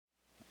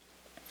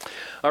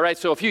All right,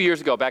 so a few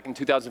years ago, back in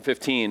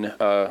 2015,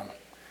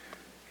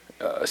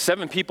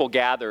 7 people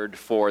gathered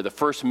for the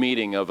first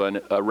meeting of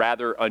a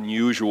rather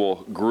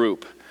unusual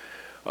group.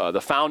 The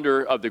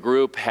founder of the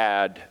group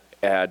had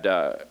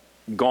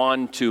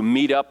gone to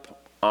Meetup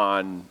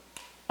on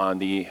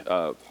the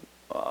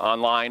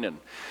online, and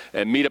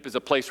Meetup is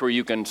a place where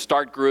you can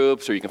start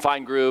groups or you can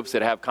find groups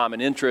that have common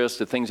interests,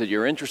 the things that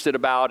you're interested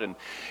about,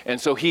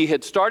 and so he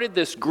had started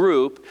this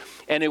group,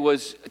 and it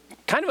was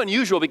kind of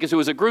unusual because it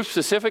was a group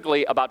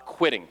specifically about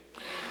quitting.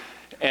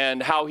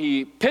 And how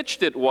he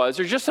pitched it was,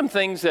 there's just some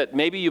things that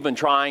maybe you've been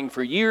trying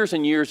for years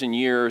and years and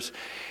years,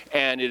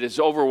 and it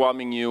is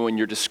overwhelming you and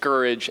you're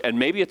discouraged, and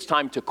maybe it's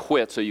time to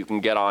quit so you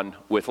can get on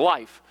with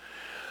life.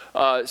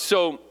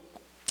 So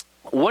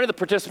one of the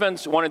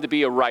participants wanted to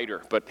be a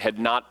writer, but had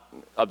not,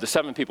 of the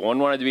 7 people, one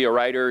wanted to be a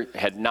writer,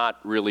 had not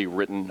really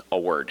written a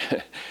word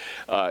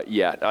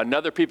yet.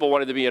 Another people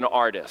wanted to be an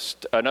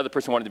artist. Another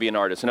person wanted to be an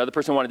artist. Another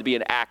person wanted to be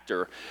an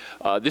actor.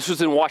 This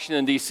was in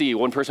Washington, D.C.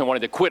 One person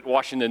wanted to quit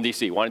Washington,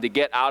 D.C., wanted to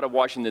get out of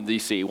Washington,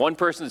 D.C. One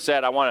person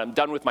said, I'm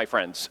done with my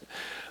friends.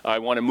 I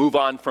want to move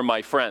on from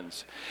my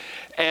friends.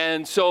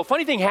 And so a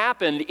funny thing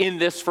happened in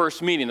this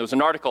first meeting. There was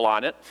an article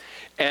on it,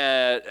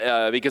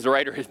 because the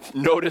writer had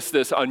noticed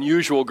this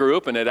unusual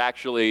group and had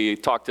actually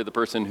talked to the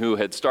person who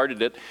had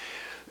started it.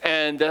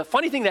 And the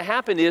funny thing that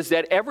happened is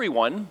that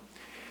everyone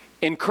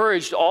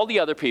encouraged all the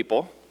other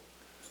people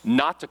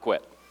not to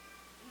quit.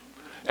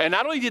 And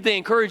not only did they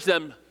encourage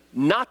them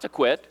not to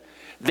quit,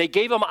 they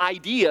gave them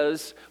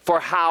ideas for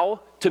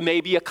how to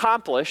maybe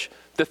accomplish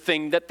the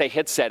thing that they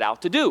had set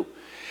out to do.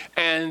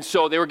 And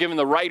so they were giving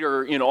the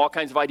writer, all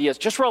kinds of ideas.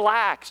 Just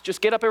relax.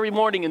 Just get up every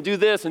morning and do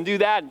this and do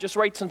that, and just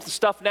write some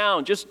stuff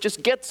down.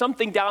 Just get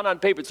something down on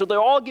paper. So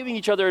they're all giving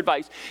each other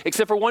advice,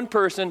 except for one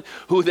person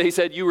who they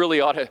said, you really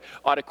ought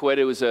to quit.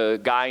 It was a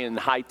guy in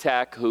high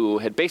tech who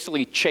had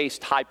basically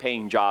chased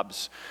high-paying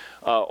jobs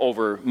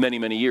over many,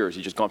 many years.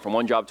 He'd just gone from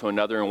one job to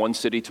another, in one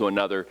city to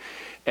another.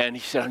 And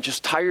he said, I'm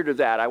just tired of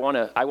that. I want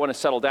to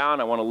settle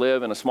down. I want to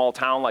live in a small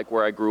town like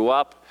where I grew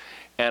up.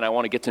 And I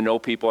want to get to know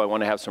people. I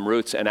want to have some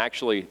roots. And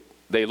actually,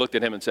 they looked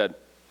at him and said,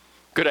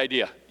 good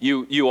idea.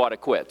 You ought to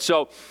quit.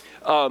 So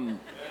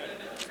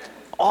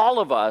all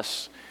of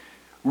us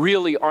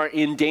really are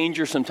in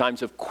danger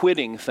sometimes of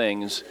quitting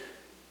things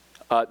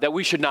that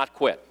we should not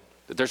quit.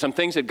 That there's some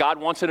things that God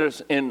wants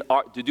us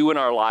to do in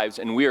our lives,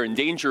 and we are in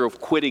danger of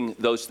quitting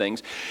those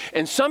things.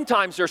 And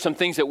sometimes there's some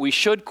things that we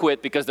should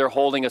quit because they're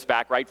holding us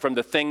back, right, from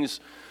the things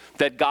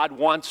that God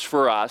wants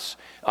for us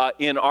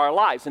in our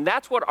lives. And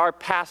that's what our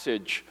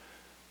passage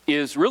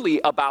is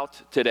really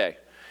about today.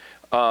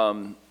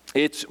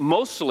 It's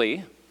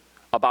mostly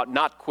about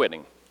not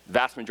quitting. The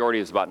vast majority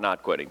is about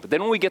not quitting. But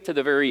then when we get to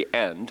the very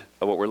end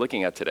of what we're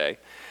looking at today,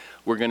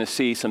 we're going to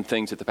see some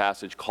things that the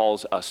passage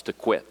calls us to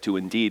quit, to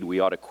indeed we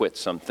ought to quit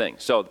some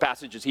things. So the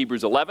passage is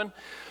Hebrews 11.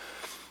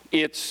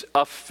 It's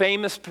a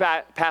famous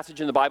passage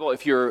in the Bible.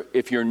 If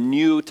you're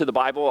new to the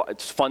Bible,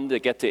 it's fun to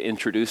get to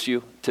introduce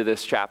you to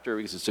this chapter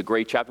because it's a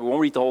great chapter. We won't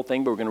read the whole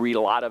thing, but we're going to read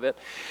a lot of it.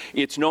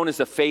 It's known as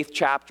the Faith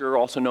chapter,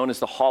 also known as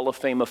the Hall of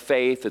Fame of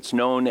Faith. It's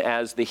known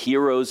as the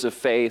Heroes of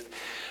Faith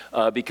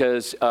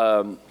because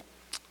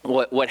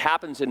what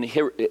happens in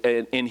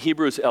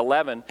Hebrews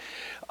 11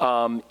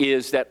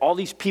 is that all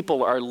these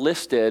people are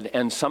listed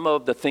and some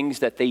of the things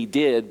that they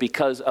did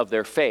because of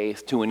their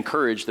faith to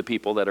encourage the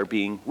people that are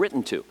being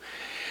written to.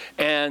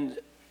 And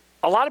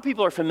a lot of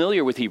people are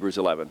familiar with Hebrews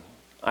 11.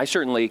 I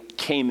certainly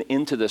came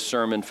into this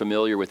sermon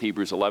familiar with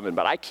Hebrews 11,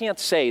 but I can't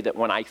say that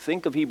when I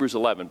think of Hebrews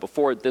 11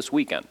 before this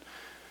weekend,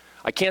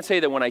 I can't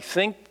say that when I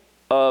think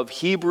of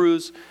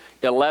Hebrews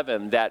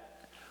 11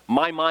 that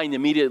my mind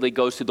immediately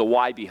goes to the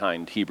why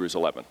behind Hebrews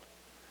 11.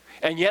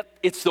 And yet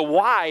it's the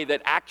why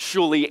that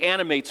actually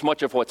animates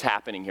much of what's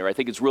happening here. I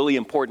think it's really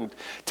important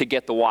to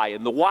get the why.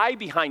 And the why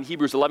behind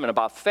Hebrews 11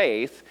 about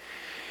faith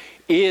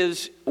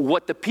is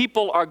what the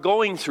people are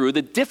going through,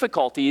 the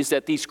difficulties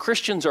that these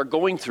Christians are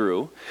going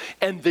through,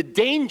 and the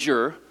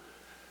danger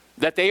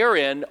that they are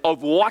in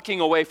of walking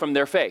away from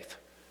their faith.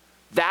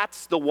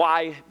 That's the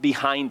why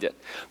behind it.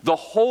 The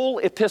whole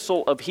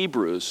epistle of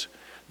Hebrews,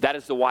 that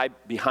is the why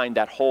behind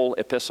that whole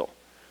epistle,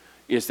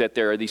 is that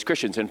there are these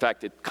Christians. In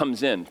fact, it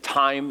comes in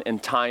time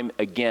and time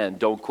again.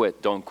 Don't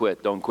quit, don't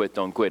quit, don't quit,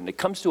 don't quit. And it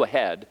comes to a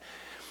head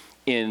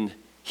in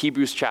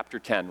Hebrews chapter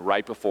 10,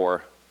 right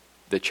before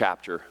the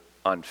chapter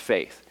on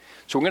faith.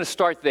 So we're going to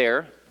start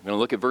there. We're going to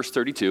look at verse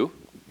 32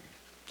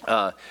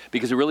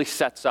 because it really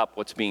sets up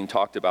what's being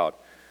talked about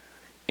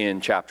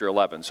in chapter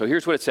 11. So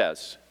here's what it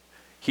says.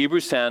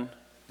 Hebrews 10,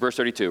 verse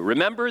 32.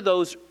 Remember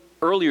those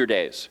earlier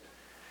days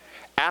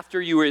after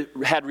you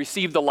had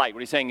received the light. What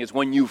he's saying is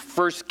when you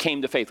first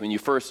came to faith, when you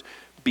first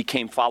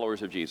became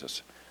followers of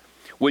Jesus.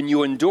 When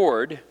you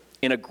endured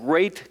in a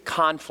great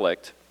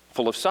conflict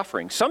full of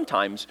suffering.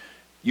 Sometimes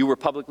you were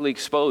publicly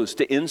exposed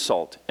to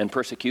insult and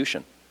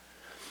persecution.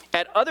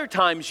 At other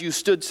times, you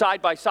stood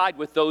side by side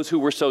with those who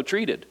were so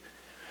treated.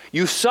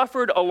 You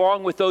suffered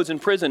along with those in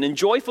prison and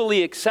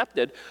joyfully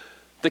accepted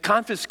the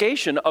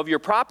confiscation of your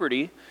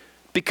property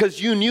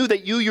because you knew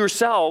that you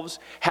yourselves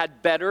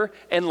had better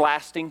and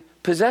lasting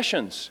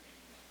possessions.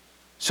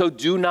 So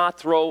do not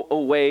throw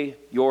away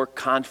your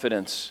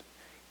confidence.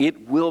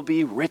 It will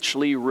be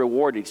richly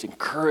rewarded. He's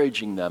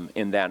encouraging them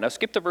in that. Now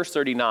skip to verse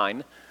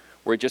 39,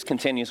 where it just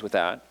continues with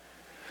that.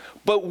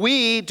 But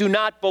we do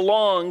not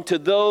belong to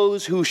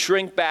those who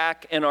shrink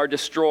back and are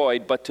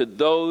destroyed, but to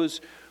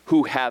those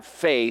who have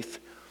faith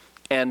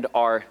and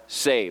are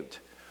saved.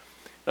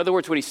 In other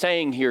words, what he's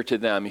saying here to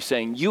them, he's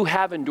saying, you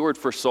have endured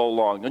for so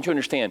long. Don't you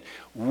understand?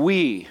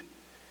 We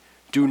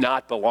do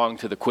not belong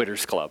to the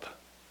quitters club.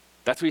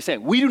 That's what he's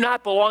saying. We do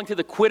not belong to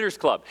the quitters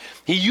club.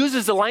 He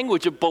uses the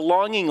language of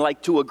belonging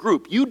like to a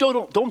group. You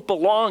don't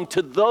belong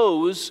to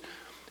those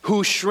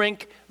who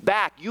shrink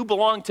back. You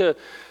belong to,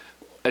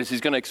 as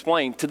he's going to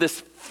explain, to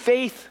this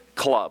faith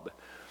club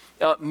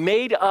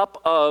made up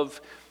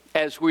of,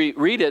 as we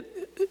read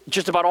it,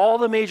 just about all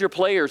the major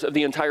players of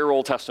the entire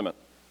Old Testament.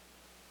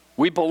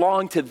 We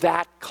belong to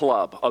that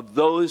club of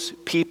those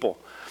people.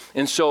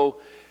 And so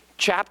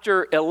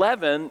chapter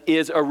 11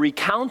 is a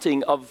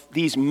recounting of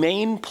these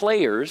main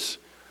players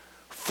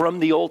from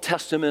the Old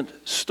Testament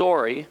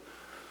story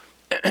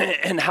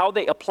and how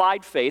they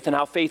applied faith and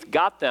how faith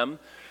got them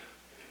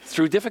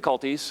through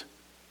difficulties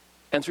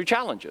and through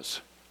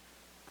challenges.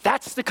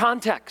 That's the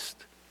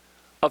context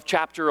of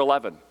chapter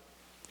 11.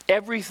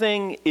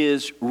 Everything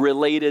is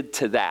related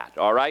to that,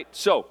 all right?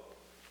 So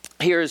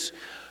here's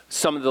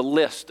some of the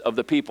list of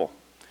the people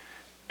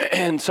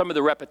and some of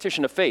the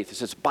repetition of faith. It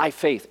says, by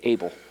faith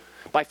Abel,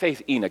 by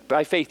faith Enoch,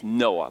 by faith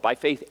Noah, by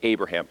faith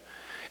Abraham,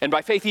 and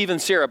by faith even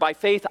Sarah, by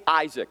faith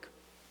Isaac.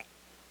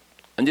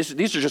 And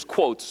these are just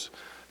quotes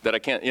that I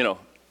can't,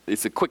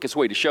 it's the quickest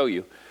way to show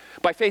you.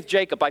 By faith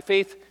Jacob, by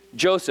faith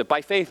Joseph,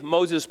 by faith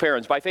Moses'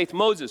 parents, by faith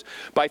Moses,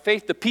 by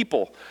faith the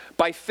people,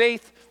 by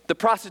faith the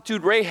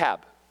prostitute Rahab.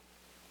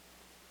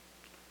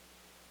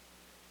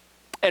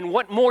 And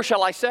what more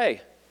shall I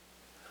say?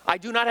 I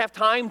do not have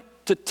time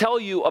to tell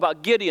you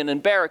about Gideon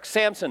and Barak,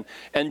 Samson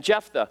and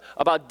Jephthah,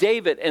 about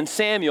David and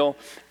Samuel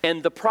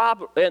and the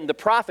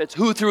prophets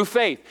who through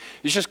faith.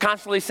 He's just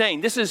constantly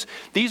saying,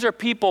 these are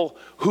people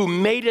who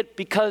made it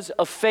because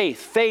of faith.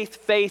 Faith,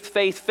 faith,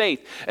 faith,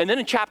 faith. And then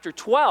in chapter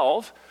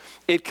 12,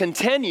 it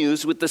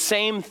continues with the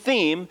same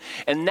theme,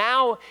 and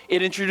now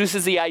it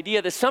introduces the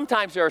idea that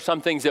sometimes there are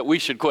some things that we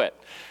should quit.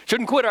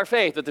 Shouldn't quit our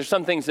faith, but there's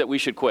some things that we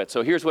should quit.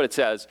 So here's what it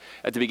says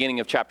at the beginning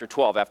of chapter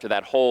 12, after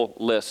that whole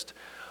list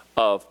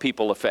of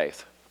people of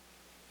faith.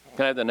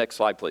 Can I have the next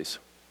slide, please?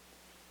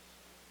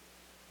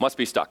 Must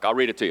be stuck. I'll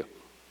read it to you.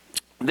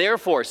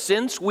 Therefore,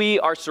 since we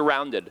are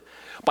surrounded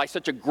by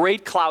such a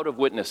great cloud of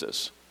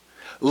witnesses,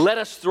 let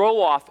us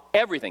throw off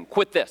everything,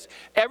 quit this,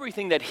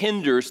 everything that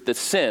hinders the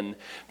sin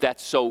that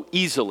so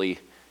easily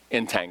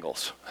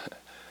entangles.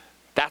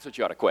 That's what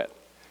you ought to quit.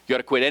 You ought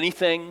to quit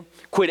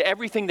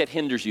everything that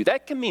hinders you.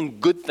 That can mean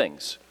good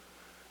things.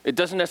 It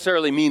doesn't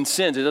necessarily mean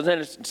sins. It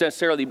doesn't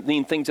necessarily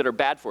mean things that are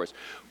bad for us.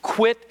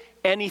 Quit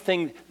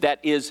anything that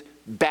is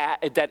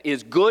bad, that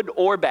is good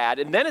or bad.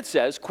 And then it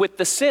says, quit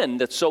the sin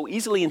that so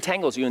easily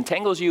entangles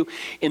you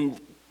in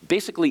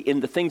basically in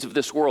the things of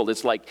this world.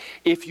 It's like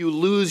if you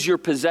lose your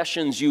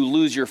possessions, you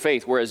lose your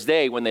faith. Whereas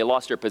when they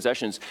lost their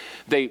possessions,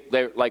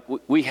 they're like,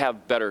 we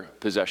have better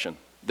possession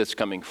that's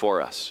coming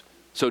for us.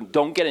 So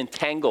don't get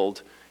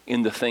entangled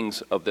in the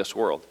things of this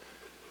world.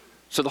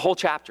 So the whole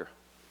chapter,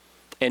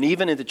 and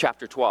even into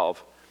chapter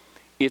 12,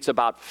 it's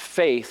about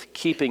faith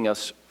keeping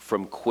us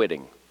from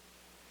quitting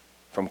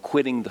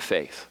the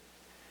faith.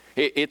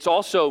 It's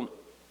also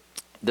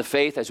the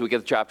faith, as we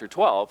get to chapter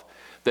 12,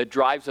 that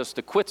drives us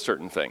to quit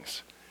certain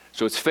things.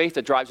 So it's faith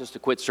that drives us to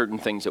quit certain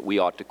things that we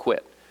ought to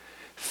quit.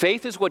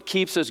 Faith is what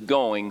keeps us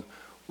going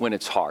when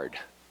it's hard.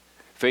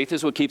 Faith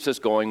is what keeps us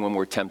going when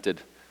we're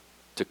tempted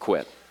to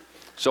quit.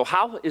 So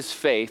how is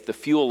faith the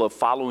fuel of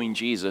following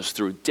Jesus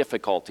through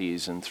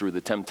difficulties and through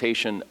the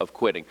temptation of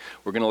quitting?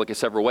 We're going to look at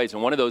several ways.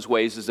 And one of those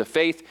ways is that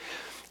faith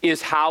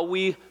is how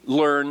we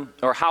learn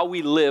or how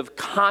we live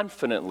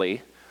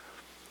confidently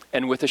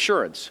and with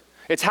assurance.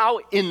 It's how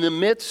in the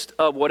midst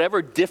of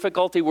whatever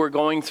difficulty we're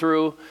going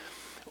through,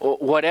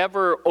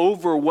 whatever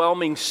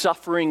overwhelming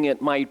suffering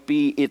it might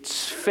be,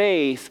 it's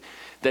faith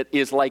that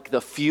is like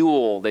the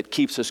fuel that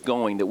keeps us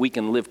going, that we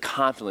can live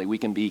confidently. We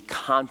can be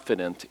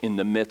confident in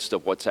the midst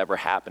of what's ever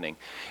happening,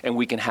 and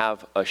we can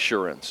have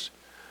assurance.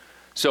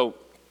 So,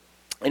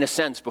 in a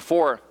sense,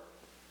 before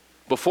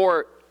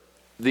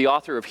the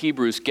author of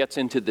Hebrews gets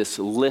into this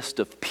list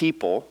of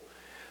people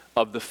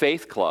of the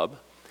faith club,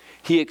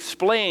 he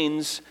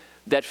explains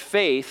that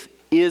faith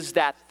is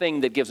that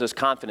thing that gives us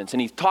confidence.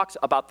 And he talks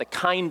about the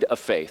kind of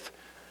faith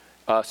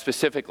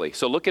specifically.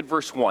 So look at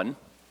verse 1,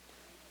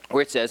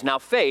 where it says, now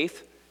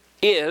faith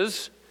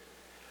is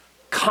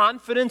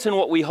confidence in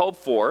what we hope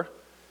for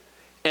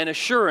and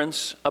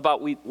assurance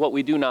about what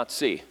we do not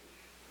see.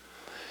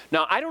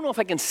 Now, I don't know if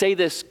I can say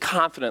this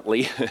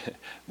confidently,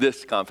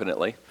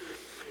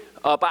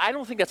 but I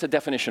don't think that's a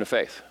definition of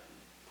faith.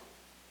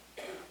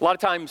 A lot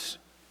of times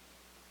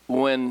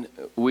when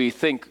we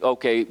think,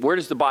 okay, where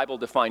does the Bible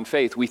define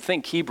faith? We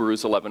think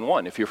Hebrews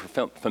 11:1, if you're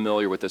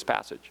familiar with this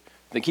passage.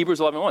 I think Hebrews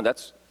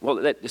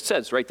 11:1, it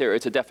says right there,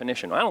 it's a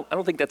definition. I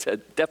don't think that's a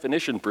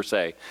definition per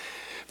se.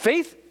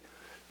 Faith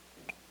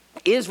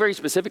is very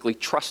specifically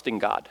trusting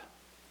God.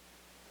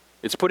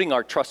 It's putting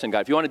our trust in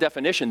God. If you want a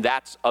definition,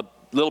 that's a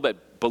little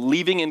bit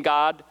believing in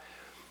God,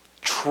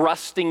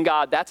 trusting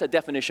God. That's a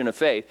definition of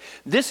faith.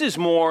 This is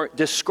more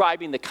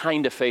describing the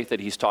kind of faith that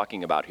he's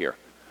talking about here.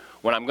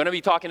 When I'm going to be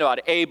talking about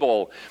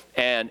Abel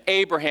and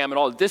Abraham and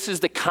all, this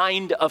is the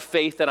kind of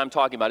faith that I'm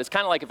talking about. It's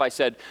kind of like if I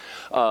said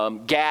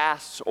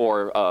gas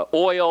or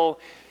oil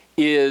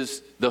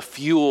is the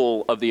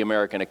fuel of the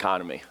American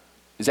economy.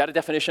 Is that a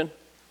definition?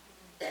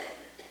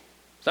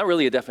 It's not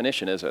really a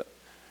definition, is it?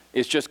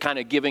 It's just kind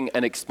of giving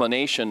an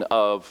explanation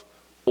of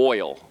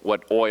oil,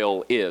 what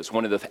oil is,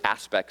 one of the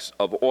aspects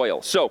of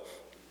oil. So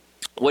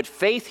what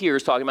faith here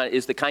is talking about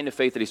is the kind of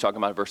faith that he's talking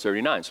about in verse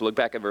 39. So look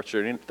back at verse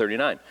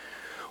 39.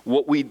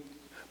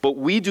 But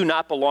we do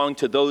not belong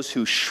to those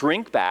who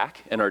shrink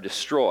back and are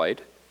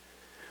destroyed,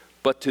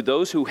 but to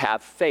those who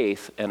have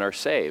faith and are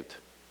saved.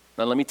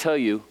 Now let me tell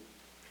you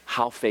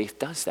how faith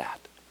does that.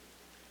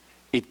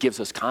 It gives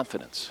us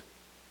confidence.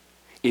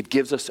 It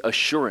gives us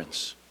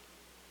assurance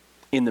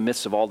in the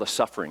midst of all the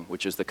suffering,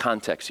 which is the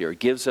context here. It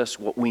gives us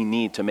what we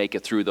need to make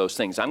it through those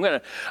things. I'm going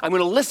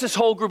to list this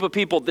whole group of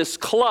people, this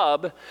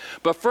club,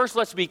 but first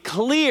let's be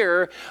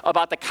clear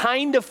about the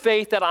kind of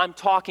faith that I'm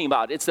talking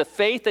about. It's the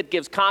faith that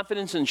gives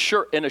confidence and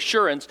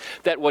assurance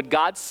that what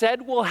God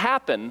said will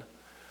happen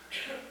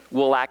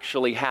will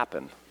actually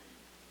happen.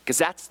 Because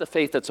that's the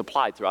faith that's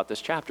applied throughout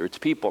this chapter. It's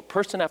people,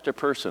 person after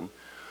person,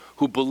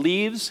 who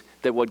believes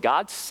that what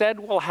God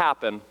said will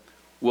happen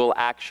will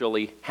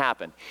actually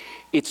happen.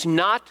 It's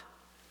not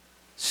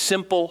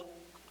simple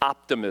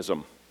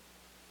optimism.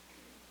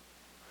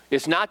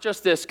 It's not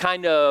just this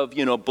kind of,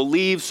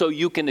 believe so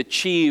you can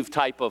achieve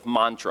type of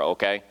mantra,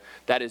 okay?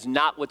 That is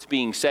not what's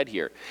being said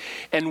here.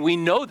 And we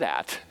know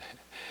that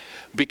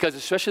because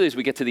especially as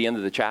we get to the end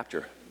of the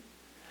chapter,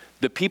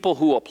 the people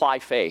who apply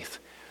faith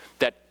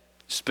that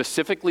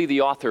specifically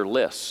the author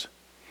lists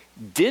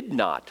did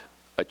not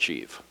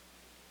achieve.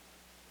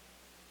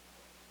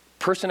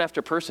 Person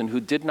after person who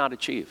did not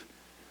achieve.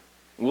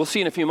 We'll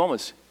see in a few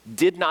moments,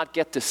 did not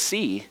get to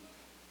see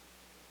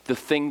the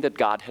thing that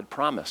God had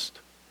promised.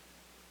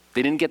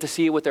 They didn't get to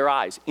see it with their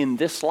eyes. In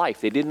this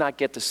life, they did not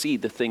get to see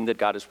the thing that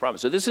God has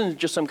promised. So this isn't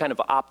just some kind of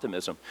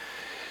optimism.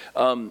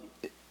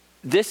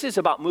 This is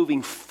about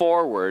moving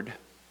forward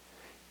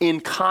in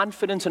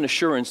confidence and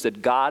assurance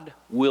that God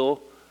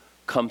will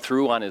come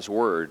through on his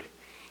word,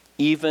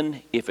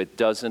 even if it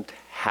doesn't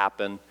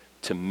happen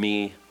to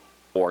me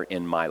or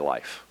in my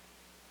life.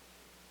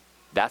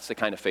 That's the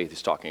kind of faith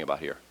he's talking about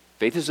here.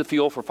 Faith is the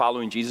fuel for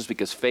following Jesus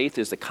because faith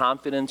is the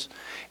confidence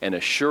and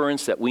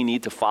assurance that we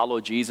need to follow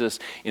Jesus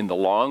in the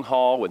long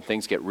haul when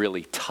things get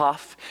really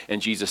tough.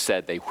 And Jesus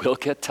said they will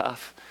get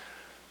tough.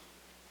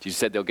 Jesus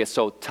said they'll get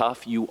so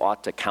tough you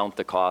ought to count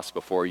the cost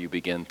before you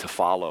begin to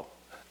follow.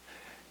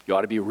 You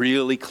ought to be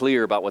really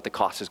clear about what the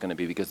cost is going to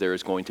be because there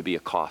is going to be a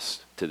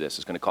cost to this.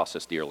 It's going to cost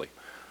us dearly.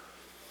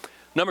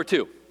 Number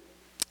 2.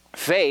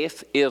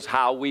 Faith is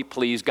how we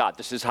please God.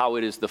 This is how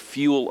it is the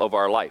fuel of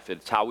our life.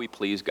 It's how we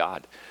please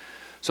God.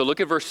 So look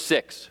at verse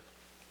 6.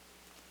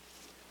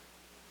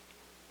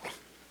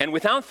 And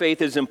without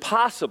faith it is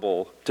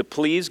impossible to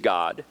please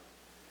God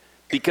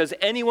because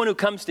anyone who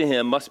comes to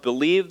him must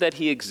believe that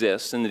he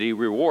exists and that he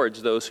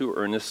rewards those who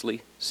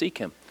earnestly seek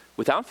him.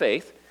 Without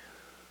faith,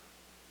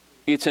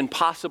 it's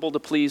impossible to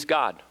please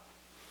God.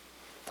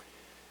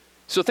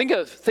 So think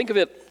of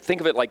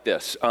it like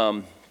this.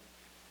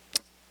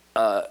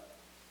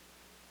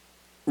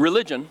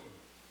 Religion,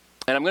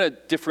 and I'm going to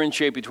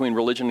differentiate between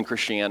religion and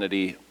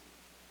Christianity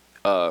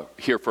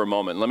here for a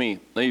moment. Let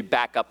me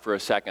back up for a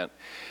second.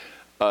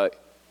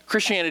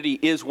 Christianity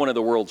is one of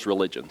the world's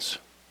religions.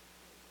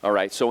 All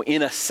right, so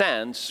in a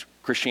sense,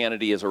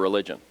 Christianity is a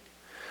religion.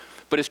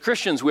 But as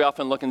Christians, we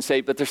often look and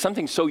say, but there's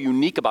something so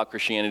unique about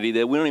Christianity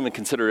that we don't even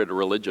consider it a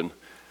religion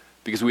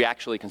because we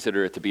actually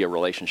consider it to be a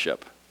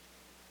relationship.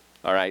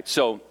 All right,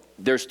 so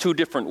there's 2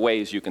 different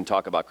ways you can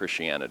talk about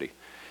Christianity.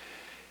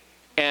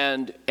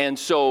 And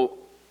so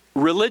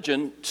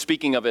religion,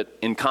 speaking of it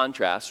in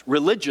contrast,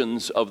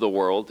 religions of the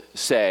world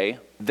say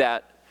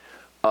that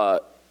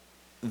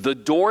the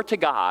door to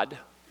God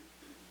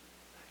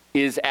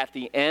is at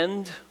the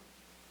end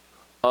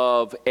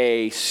of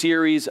a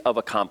series of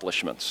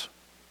accomplishments.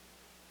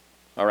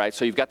 All right,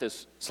 so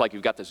it's like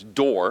you've got this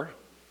door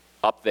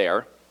up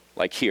there,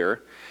 like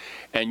here,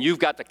 and you've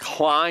got to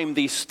climb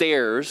these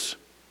stairs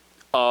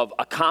of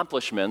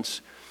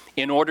accomplishments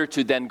in order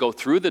to then go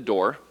through the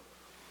door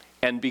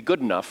and be good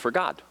enough for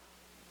God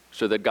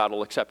so that God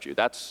will accept you.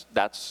 That's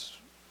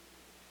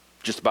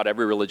just about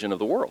every religion of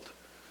the world.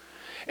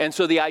 And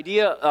so the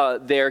idea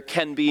there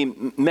can be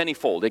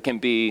manifold. It can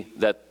be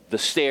that the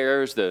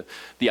stairs, the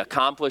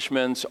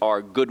accomplishments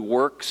are good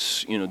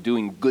works,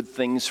 doing good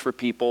things for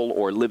people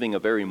or living a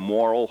very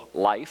moral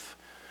life,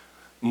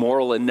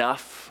 moral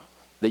enough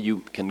that you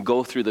can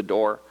go through the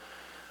door.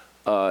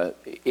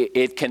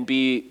 It can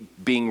be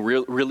being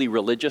really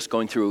religious,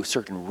 going through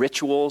certain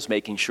rituals,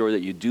 making sure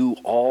that you do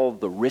all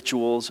the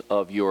rituals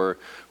of your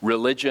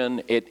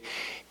religion.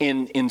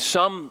 In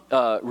some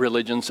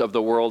religions of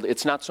the world,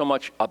 it's not so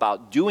much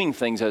about doing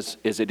things as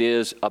it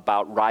is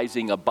about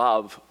rising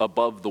above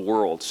the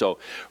world. So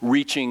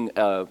reaching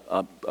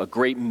a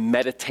great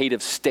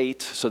meditative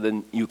state so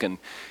then you can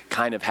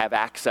kind of have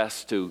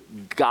access to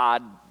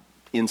God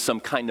in some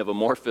kind of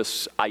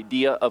amorphous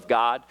idea of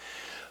God.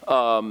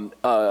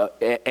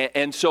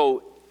 And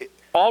so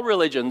all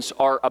religions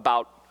are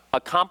about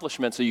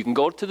accomplishments. So you can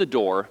go to the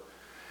door,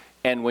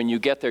 and when you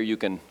get there, you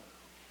can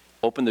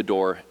open the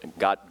door, and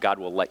God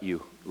will let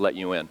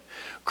you in.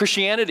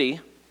 Christianity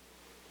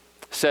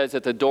says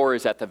that the door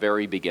is at the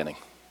very beginning.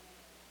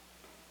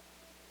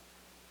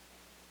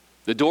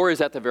 The door is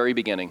at the very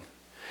beginning,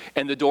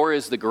 and the door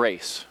is the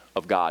grace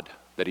of God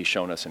that He's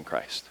shown us in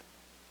Christ.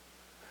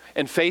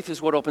 And faith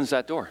is what opens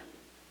that door.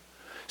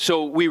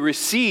 So we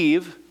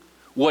receive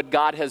what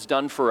God has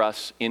done for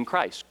us in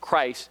Christ.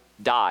 Christ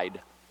died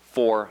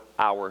for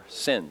our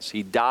sins.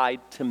 He died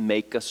to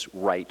make us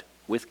right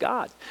with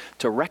God,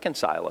 to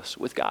reconcile us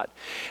with God.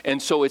 And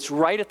so it's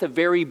right at the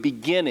very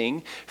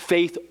beginning.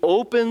 Faith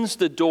opens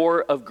the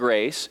door of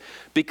grace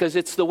because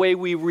it's the way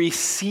we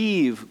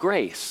receive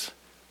grace,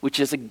 which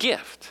is a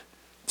gift.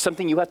 It's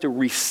something you have to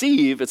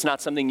receive. It's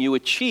not something you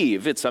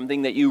achieve. It's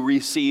something that you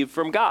receive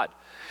from God.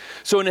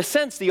 So in a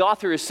sense, the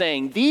author is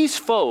saying these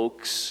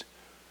folks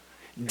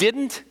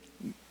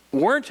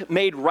weren't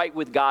made right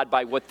with God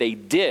by what they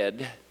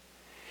did.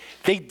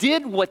 They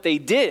did what they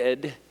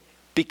did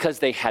because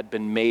they had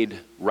been made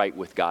right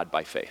with God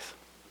by faith.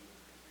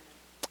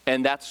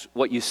 And that's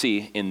what you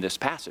see in this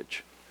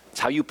passage.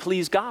 It's how you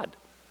please God.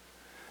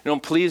 You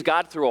don't please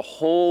God through a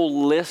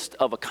whole list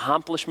of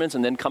accomplishments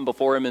and then come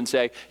before Him and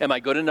say, am I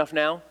good enough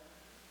now?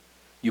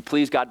 You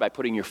please God by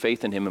putting your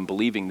faith in Him and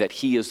believing that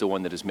He is the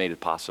one that has made it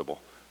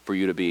possible for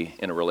you to be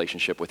in a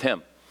relationship with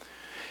Him.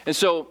 And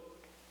so,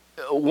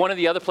 one of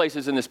the other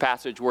places in this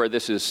passage where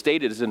this is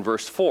stated is in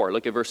verse 4.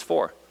 Look at verse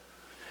 4.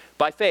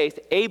 By faith,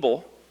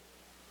 Abel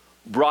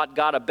brought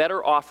God a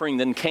better offering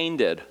than Cain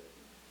did.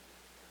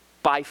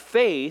 By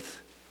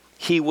faith,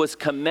 he was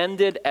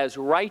commended as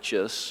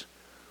righteous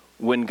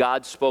when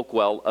God spoke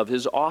well of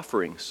his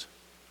offerings.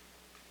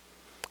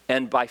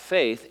 And by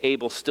faith,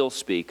 Abel still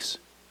speaks,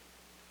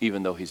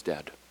 even though he's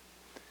dead.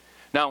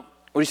 Now,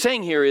 what he's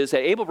saying here is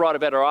that Abel brought a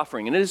better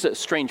offering, and it is a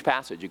strange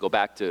passage. You go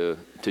back to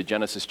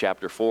Genesis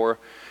chapter 4,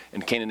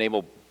 and Cain and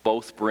Abel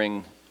both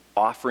bring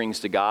offerings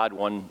to God.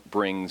 One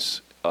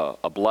brings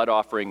a blood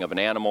offering of an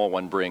animal.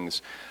 One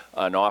brings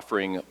an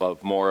offering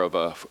of more of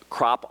a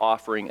crop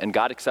offering, and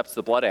God accepts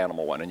the blood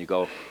animal one, and you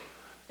go,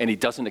 and He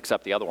doesn't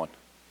accept the other one.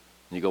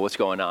 And you go, what's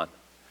going on?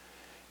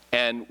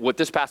 And what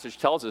this passage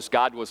tells us,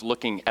 God was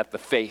looking at the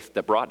faith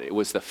that brought it. It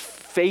was the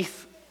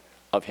faith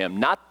of him,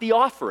 not the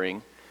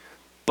offering,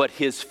 but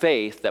his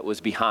faith that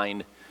was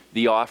behind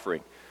the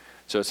offering.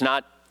 So it's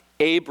not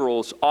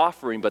Abel's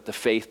offering, but the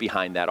faith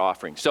behind that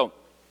offering. So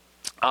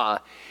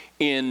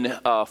in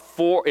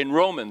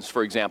Romans,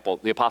 for example,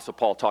 the Apostle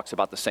Paul talks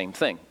about the same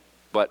thing,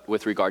 but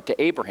with regard to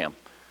Abraham.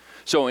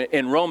 So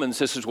in Romans,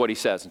 this is what he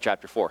says in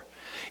chapter 4.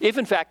 If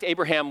in fact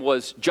Abraham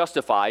was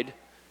justified,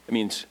 it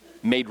means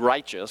made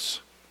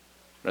righteous.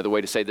 Another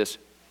way to say this,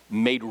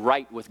 made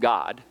right with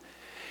God.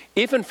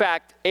 If in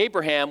fact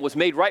Abraham was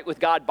made right with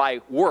God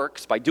by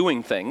works, by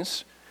doing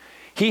things,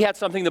 he had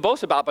something to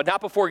boast about, but not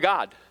before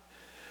God.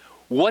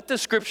 What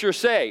does Scripture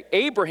say?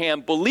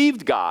 Abraham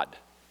believed God,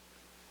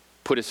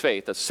 put his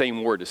faith, that's the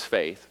same word as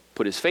faith,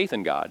 put his faith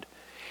in God,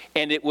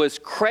 and it was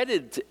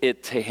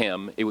credited to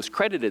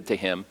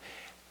him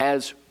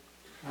as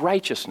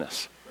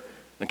righteousness.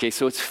 Okay,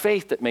 so it's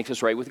faith that makes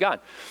us right with God.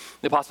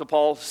 The Apostle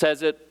Paul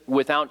says it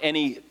without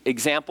any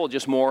example,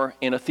 just more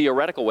in a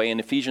theoretical way in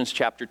Ephesians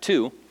chapter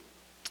 2,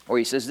 where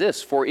he says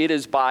this, "For it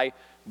is by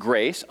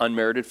grace,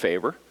 unmerited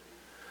favor,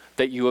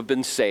 that you have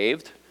been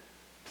saved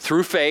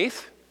through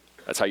faith."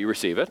 That's how you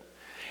receive it.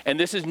 "And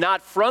this is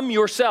not from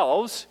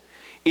yourselves.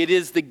 It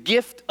is the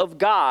gift of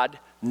God,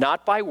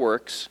 not by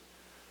works,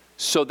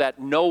 so that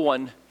no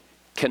one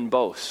can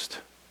boast."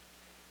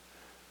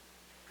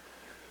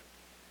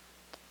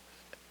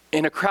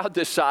 In a crowd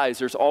this size,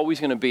 there's always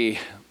going to be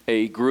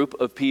a group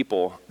of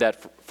people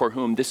for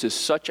whom this is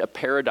such a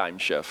paradigm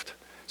shift,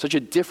 such a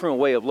different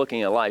way of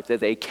looking at life that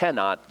they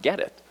cannot get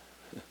it.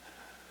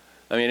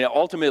 I mean,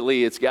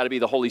 ultimately, it's got to be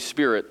the Holy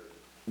Spirit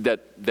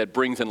that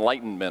brings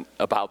enlightenment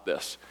about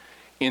this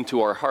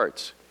into our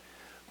hearts.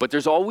 But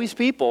there's always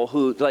people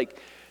who, like,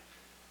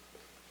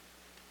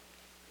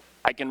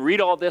 I can read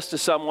all this to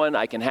someone,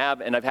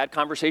 and I've had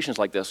conversations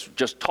like this,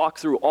 just talk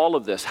through all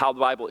of this, how the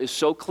Bible is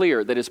so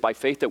clear that it's by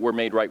faith that we're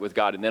made right with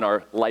God, and then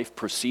our life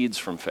proceeds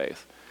from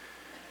faith.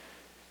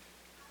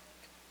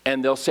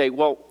 And they'll say,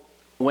 well,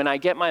 when I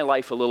get my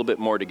life a little bit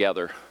more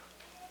together,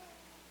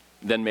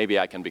 then maybe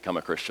I can become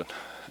a Christian.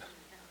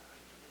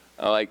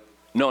 I'm like,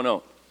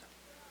 no.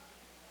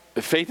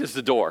 Faith is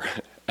the door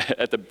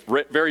at the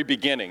very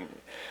beginning.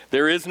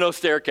 There is no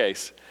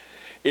staircase.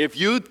 If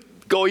you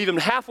go even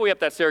halfway up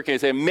that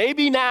staircase and say,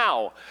 maybe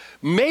now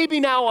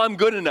I'm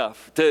good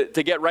enough to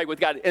get right with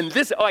God. And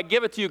this, I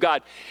give it to you,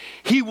 God.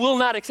 He will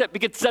not accept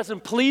because it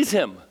doesn't please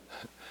him.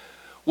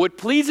 What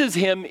pleases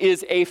him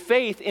is a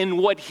faith in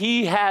what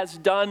he has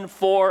done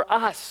for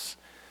us.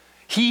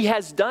 He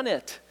has done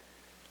it.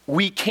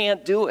 We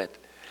can't do it.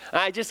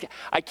 I just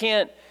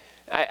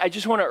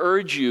want to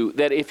urge you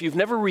that if you've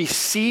never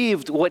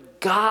received what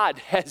God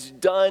has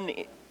done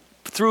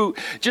through,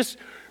 just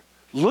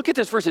look at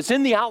this verse. It's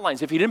in the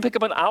outlines. If you didn't pick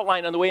up an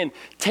outline on the way in,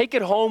 take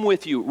it home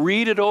with you.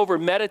 Read it over.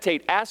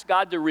 Meditate. Ask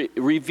God to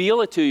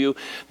reveal it to you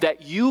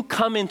that you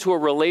come into a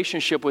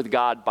relationship with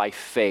God by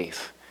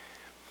faith.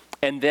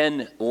 And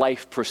then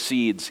life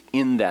proceeds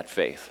in that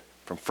faith.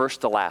 From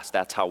first to last,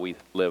 that's how we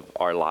live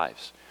our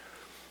lives.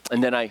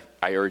 And then I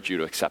urge you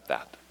to accept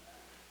that,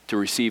 to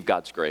receive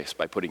God's grace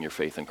by putting your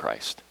faith in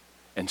Christ.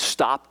 And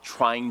stop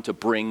trying to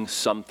bring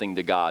something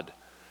to God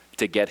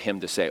to get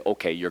him to say,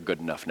 okay, you're good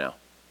enough now.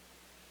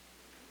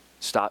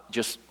 Stop,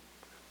 just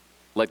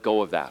let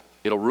go of that.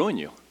 It'll ruin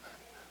you.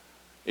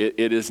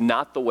 It is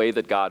not the way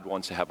that God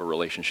wants to have a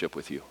relationship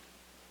with you.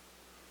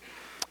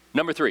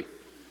 Number 3.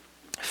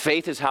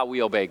 Faith is how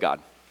we obey God.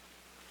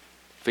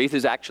 Faith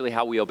is actually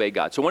how we obey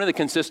God. So one of the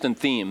consistent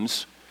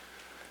themes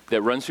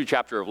that runs through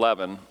chapter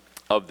 11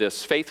 of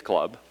this faith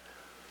club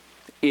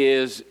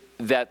is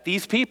that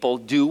these people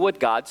do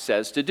what God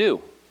says to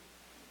do.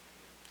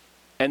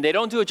 And they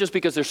don't do it just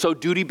because they're so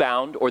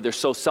duty-bound or they're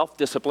so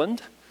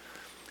self-disciplined.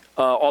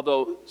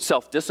 Although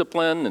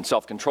self-discipline and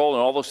self-control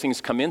and all those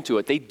things come into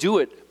it, they do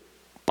it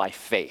by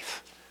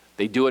faith.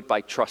 They do it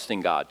by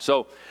trusting God.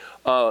 So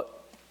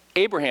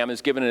Abraham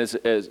is given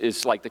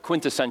as like the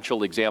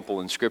quintessential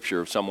example in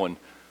Scripture of someone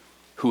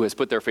who has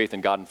put their faith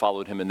in God and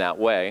followed him in that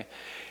way.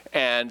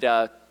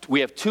 And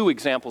we have 2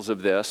 examples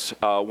of this.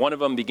 One of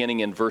them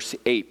beginning in verse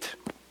 8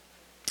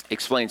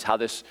 explains how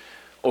this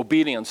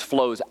obedience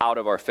flows out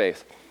of our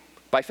faith.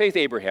 By faith,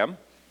 Abraham,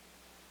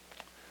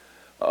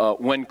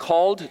 when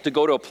called to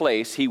go to a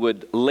place he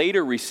would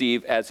later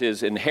receive as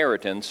his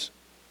inheritance,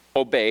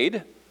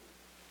 obeyed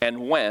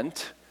and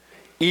went,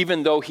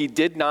 even though he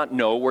did not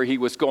know where he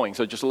was going.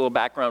 So just a little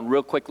background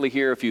real quickly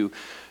here. If you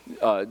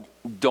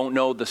don't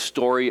know the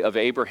story of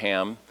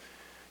Abraham,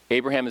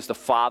 Abraham is the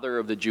father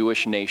of the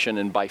Jewish nation,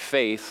 and by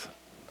faith,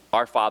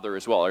 our father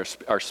as well,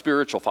 our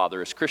spiritual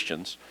father as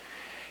Christians.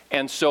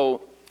 And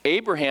so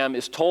Abraham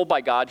is told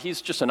by God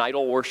he's just an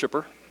idol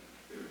worshiper.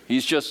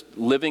 He's just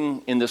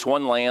living in this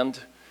one land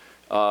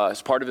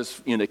as part of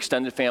his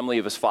extended family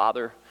of his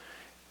father.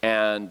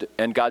 And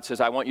God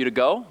says, I want you to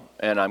go,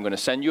 and I'm going to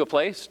send you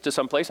to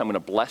some place. I'm going to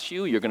bless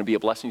you. You're going to be a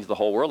blessing to the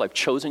whole world. I've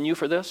chosen you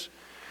for this.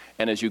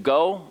 And as you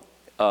go,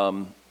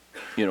 it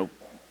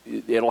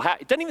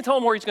doesn't even tell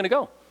him where he's going to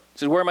go. He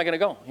says, where am I going to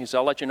go? He says,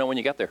 I'll let you know when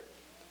you get there.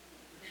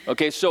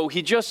 Okay, so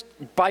he just,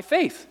 by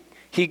faith,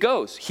 he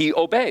goes. He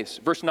obeys.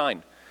 Verse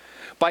 9.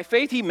 By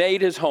faith he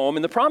made his home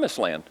in the promised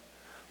land,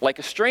 like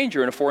a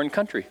stranger in a foreign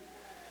country.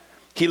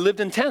 He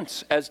lived in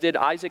tents, as did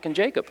Isaac and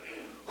Jacob,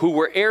 who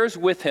were heirs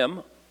with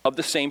him of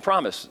the same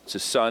promise. It's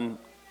his son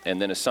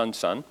and then his son's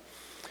son.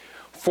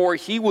 For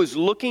he was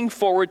looking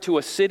forward to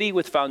a city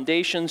with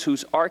foundations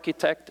whose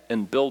architect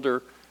and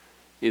builder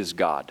is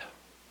God.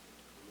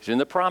 He's in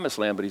the promised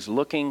land, but he's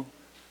looking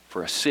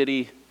for a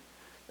city.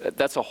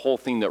 That's a whole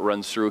thing that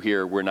runs through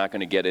here we're not going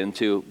to get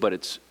into, but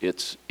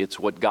it's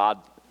what God,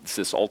 it's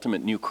this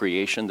ultimate new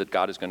creation that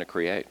God is going to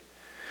create.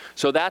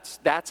 So that's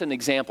an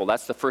example.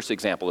 That's the first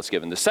example that's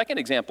given. The second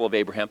example of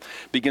Abraham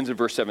begins in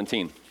verse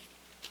 17.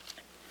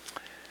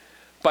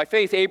 By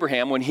faith,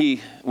 Abraham,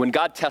 when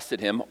God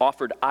tested him,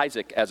 offered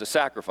Isaac as a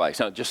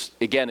sacrifice. Now, just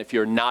again, if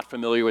you're not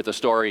familiar with the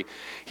story,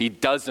 he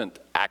doesn't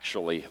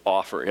actually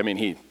offer. I mean,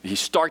 he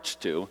starts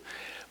to,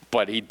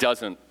 but he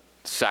doesn't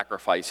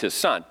sacrifice his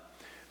son.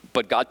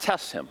 But God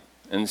tests him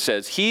and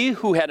says, he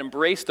who had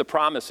embraced the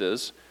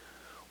promises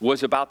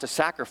was about to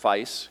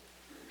sacrifice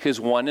his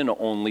one and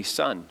only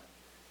son.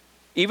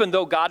 Even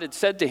though God had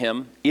said to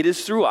him, it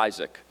is through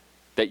Isaac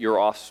that your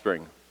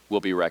offspring will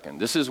be reckoned.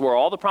 This is where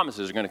all the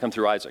promises are going to come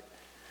through Isaac.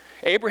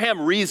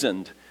 Abraham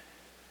reasoned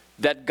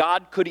that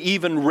God could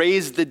even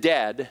raise the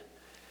dead,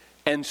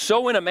 and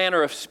so in a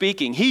manner of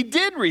speaking, he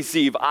did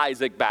receive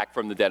Isaac back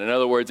from the dead. In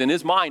other words, in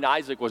his mind,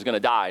 Isaac was going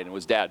to die and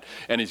was dead,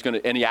 and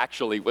he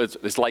actually was.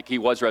 It's like he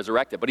was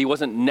resurrected, but it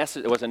wasn't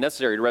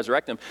necessary to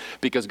resurrect him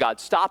because God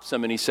stops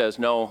him and he says,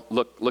 "No,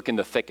 look in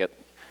the thicket,"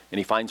 and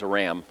he finds a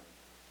ram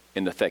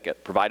in the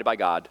thicket, provided by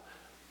God,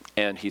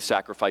 and he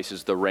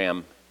sacrifices the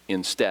ram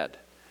instead.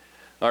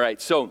 All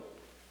right, so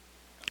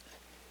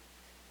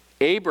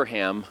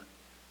Abraham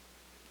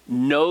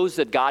knows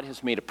that God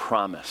has made a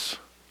promise.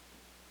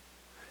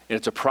 And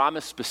it's a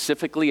promise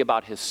specifically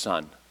about his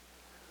son.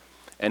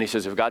 And he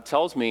says, if God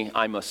tells me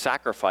I must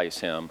sacrifice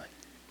him,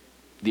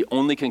 the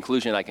only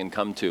conclusion I can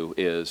come to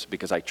is,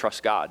 because I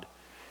trust God,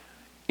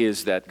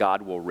 is that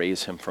God will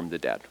raise him from the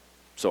dead.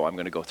 So I'm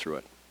going to go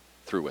through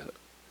with it.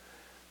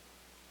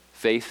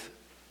 Faith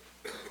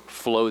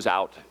flows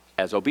out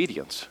as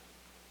obedience.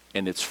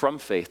 And it's from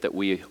faith that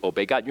we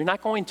obey God. You're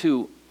not going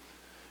to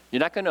You're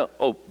not going to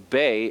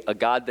obey a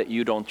God that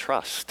you don't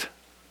trust.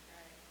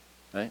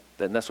 Right?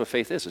 Then that's what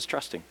faith is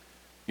trusting.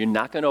 You're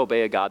not going to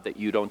obey a God that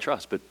you don't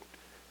trust.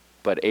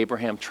 But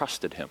Abraham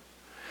trusted him.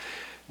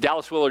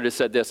 Dallas Willard has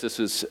said this. This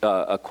is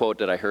a quote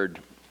that I heard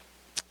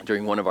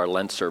during one of our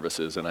Lent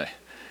services, and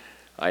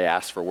I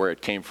asked for where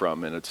it came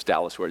from, and it's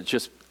Dallas Willard. It's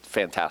just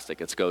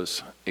fantastic. It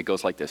goes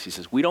like this. He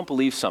says, "We don't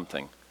believe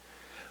something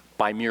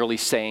by merely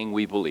saying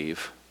we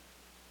believe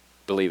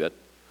it,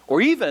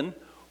 or even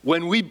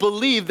when we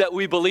believe that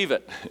we believe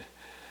it.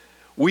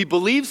 We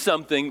believe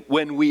something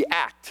when we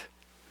act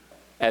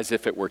as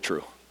if it were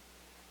true."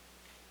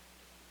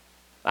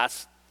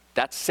 That's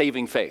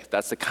saving faith.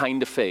 That's the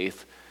kind of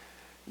faith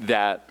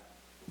that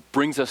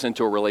brings us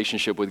into a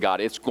relationship with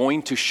God. It's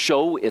going to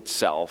show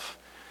itself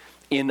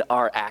in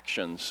our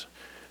actions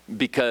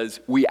because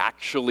we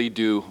actually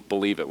do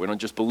believe it. We don't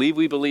just believe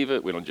we believe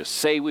it. We don't just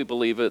say we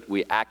believe it.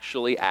 We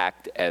actually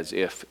act as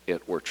if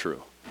it were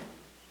true.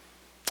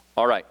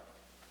 All right.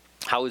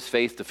 How is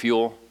faith the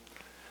fuel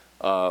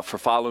for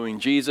following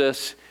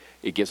Jesus?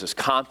 It gives us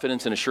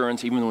confidence and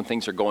assurance even when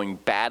things are going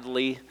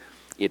badly.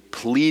 It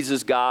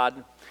pleases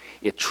God.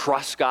 It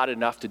trusts God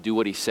enough to do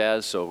what he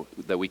says so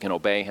that we can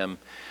obey him.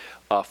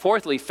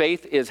 Fourthly,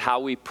 faith is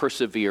how we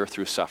persevere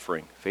through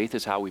suffering. Faith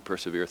is how we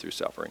persevere through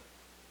suffering.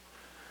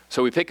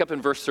 So we pick up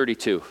in verse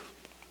 32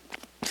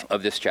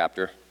 of this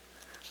chapter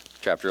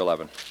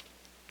 11.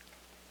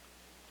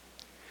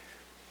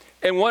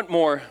 "And what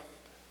more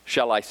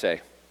shall I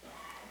say?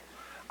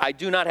 I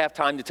do not have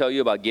time to tell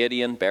you about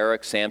Gideon,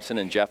 Barak, Samson,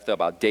 and Jephthah,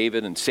 about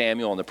David and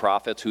Samuel and the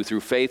prophets, who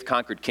through faith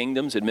conquered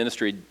kingdoms,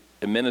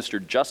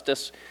 administered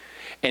justice,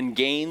 and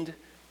gained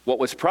what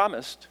was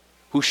promised,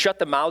 who shut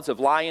the mouths of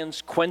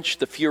lions, quenched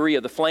the fury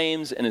of the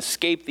flames, and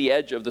escaped the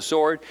edge of the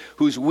sword,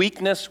 whose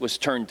weakness was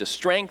turned to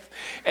strength,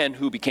 and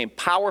who became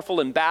powerful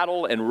in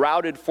battle and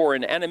routed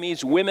foreign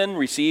enemies. Women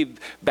received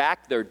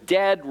back their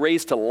dead,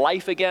 raised to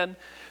life again.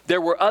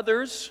 There were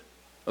others."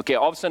 Okay,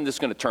 all of a sudden this is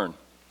going to turn.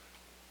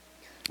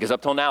 Because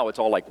up till now, it's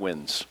all like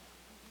wins.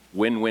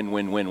 Win, win,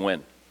 win, win,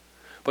 win.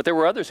 But there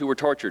were others who were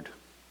tortured,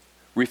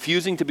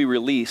 refusing to be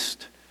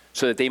released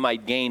so that they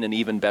might gain an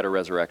even better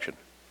resurrection.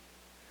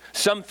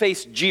 Some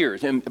faced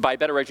jeers, and by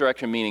better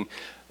resurrection meaning,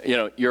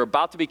 you're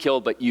about to be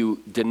killed, but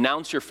you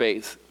denounce your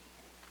faith,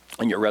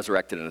 and you're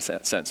resurrected in a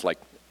sense, like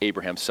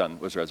Abraham's son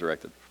was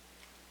resurrected.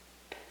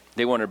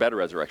 They wanted a better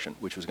resurrection,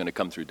 which was going to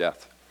come through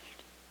death.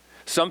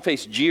 Some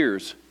faced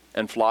jeers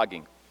and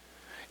flogging,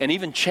 and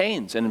even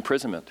chains and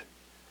imprisonment.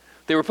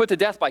 They were put to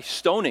death by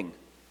stoning.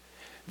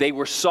 They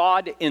were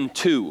sawed in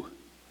two.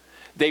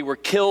 They were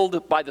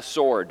killed by the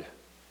sword.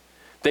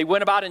 They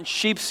went about in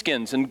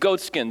sheepskins and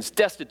goatskins,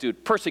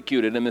 destitute,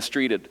 persecuted, and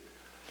mistreated.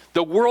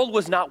 The world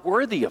was not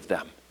worthy of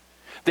them.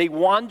 They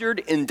wandered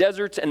in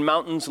deserts and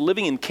mountains,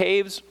 living in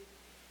caves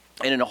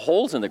and in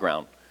holes in the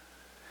ground.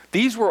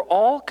 These were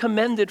all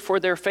commended for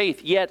their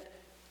faith, yet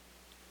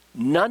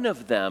none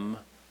of them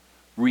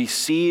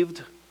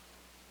received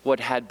what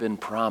had been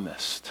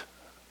promised.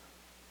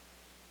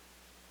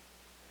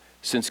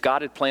 Since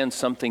God had planned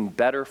something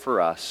better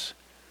for us,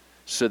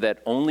 so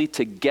that only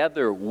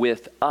together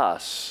with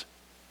us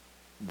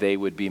they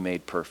would be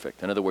made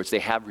perfect. In other words, they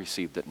have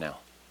received it now.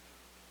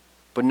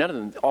 But none of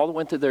them,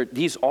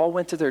 these all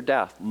went to their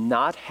death,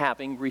 not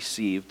having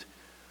received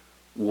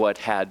what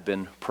had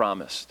been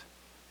promised.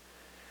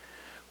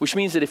 Which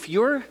means that if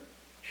your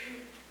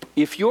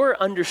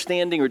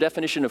understanding or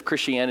definition of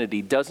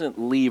Christianity doesn't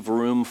leave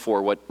room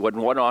for what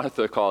one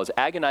author calls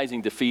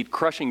agonizing defeat,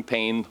 crushing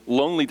pain,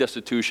 lonely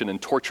destitution,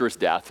 and torturous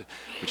death,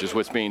 which is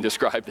what's being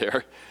described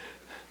there,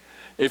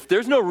 if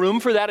there's no room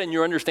for that in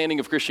your understanding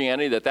of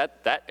Christianity,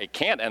 that it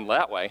can't end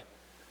that way,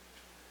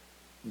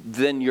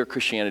 then your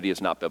Christianity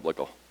is not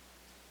biblical.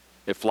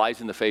 It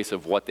flies in the face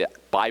of what the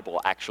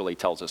Bible actually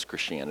tells us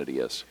Christianity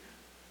is.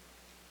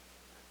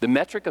 The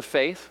metric of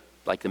faith,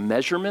 like the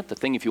measurement, the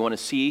thing if you want to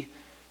see,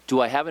 do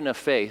I have enough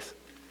faith,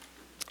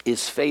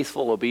 is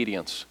faithful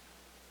obedience.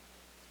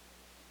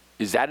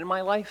 Is that in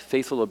my life?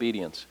 Faithful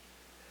obedience.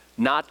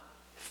 Not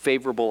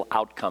favorable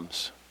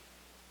outcomes.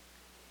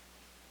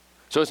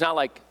 So it's not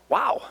like,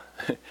 wow,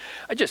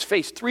 I just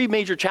faced 3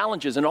 major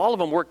challenges and all of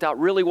them worked out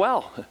really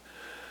well.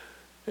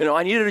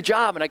 I needed a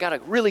job and I got a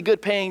really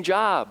good paying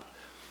job.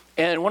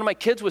 And one of my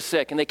kids was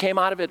sick and they came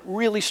out of it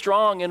really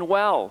strong and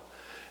well.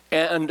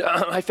 And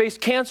I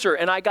faced cancer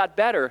and I got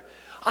better.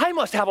 I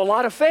must have a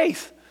lot of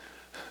faith.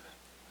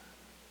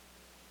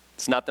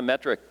 It's not the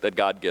metric that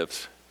God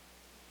gives.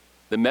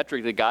 The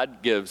metric that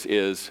God gives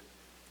is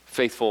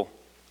faithful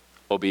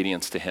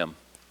obedience to him,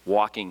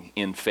 walking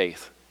in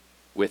faith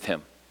with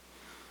him.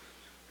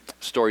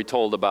 Story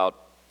told about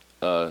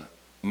a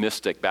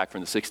mystic back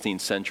from the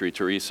 16th century,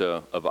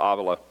 Teresa of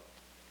Avila.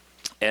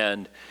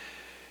 And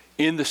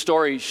in the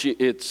story,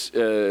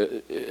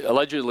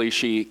 allegedly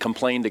she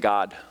complained to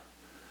God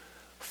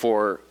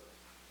for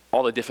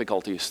all the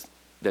difficulties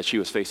that she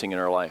was facing in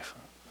her life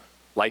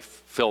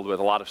filled with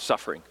a lot of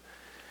suffering.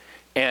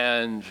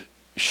 And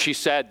she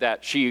said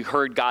that she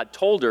heard God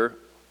told her,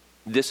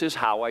 "This is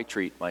how I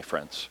treat my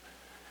friends."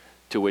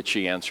 To which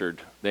she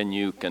answered, "Then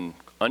you can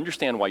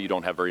understand why you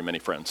don't have very many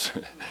friends.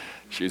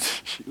 She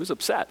was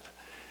upset.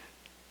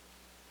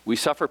 We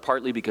suffer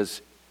partly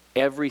because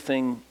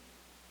everything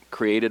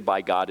created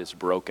by God is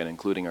broken,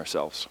 including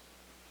ourselves.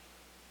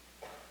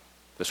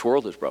 This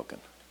world is broken.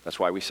 That's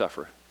why we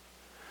suffer.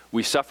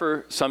 We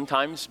suffer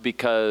sometimes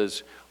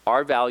because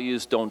our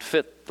values don't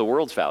fit the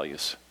world's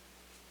values,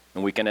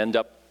 and we can end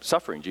up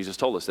suffering. Jesus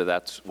told us that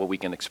that's what we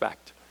can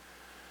expect.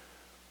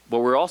 But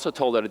we're also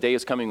told that a day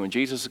is coming when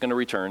Jesus is going to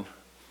return,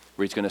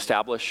 where he's going to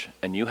establish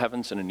a new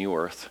heavens and a new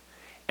earth,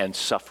 and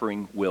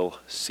suffering will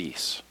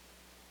cease.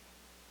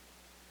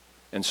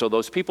 And so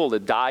those people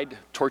that died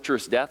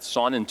torturous deaths,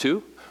 on and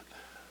two,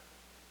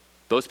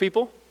 those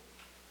people,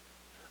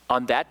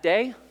 on that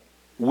day,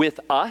 with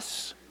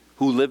us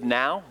who live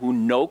now, who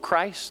know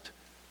Christ,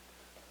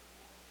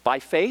 by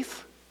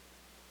faith,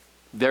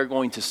 they're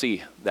going to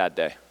see that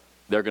day.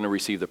 They're going to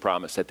receive the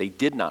promise that they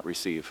did not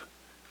receive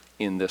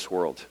in this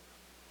world.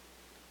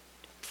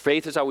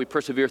 Faith is how we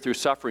persevere through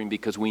suffering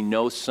because we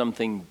know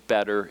something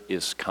better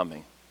is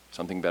coming.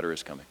 Something better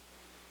is coming.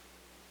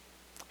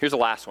 Here's the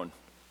last one.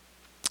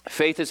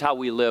 Faith is how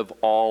we live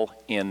all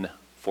in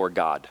for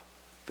God.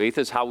 Faith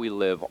is how we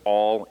live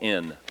all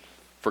in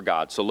for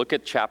God. So look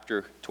at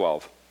chapter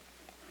 12.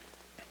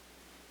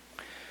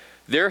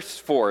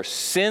 Therefore,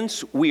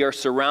 since we are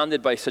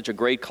surrounded by such a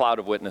great cloud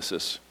of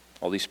witnesses,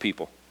 all these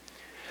people,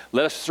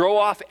 let us throw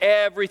off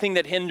everything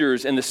that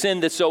hinders and the sin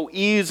that so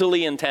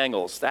easily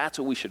entangles. That's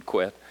what we should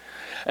quit.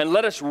 And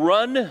let us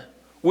run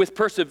with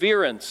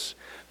perseverance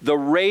the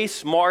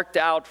race marked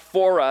out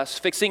for us,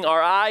 fixing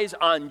our eyes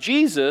on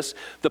Jesus,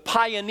 the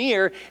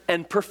pioneer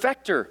and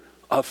perfecter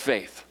of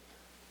faith.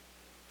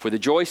 For the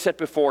joy set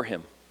before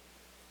him,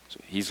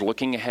 so he's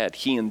looking ahead.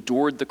 He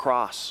endured the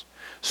cross,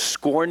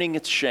 scorning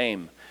its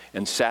shame,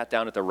 and sat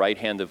down at the right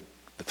hand of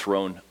the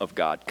throne of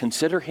God.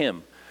 Consider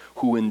him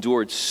who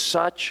endured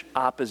such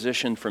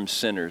opposition from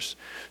sinners,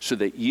 so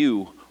that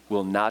you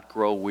will not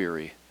grow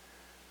weary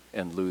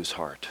and lose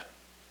heart.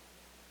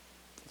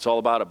 It's all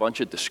about a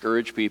bunch of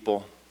discouraged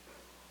people,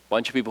 a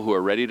bunch of people who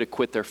are ready to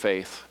quit their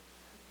faith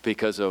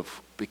because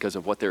of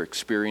what they're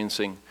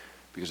experiencing,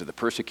 because of the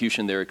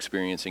persecution they're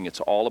experiencing. It's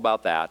all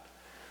about that.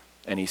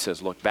 And he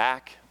says, look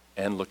back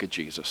and look at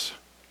Jesus.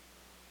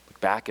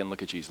 Look back and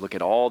look at Jesus. Look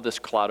at all this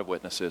cloud of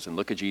witnesses and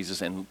look at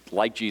Jesus, and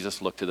like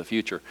Jesus, look to the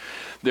future.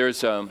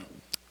 There's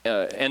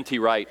N.T.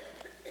 Wright,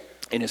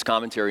 in his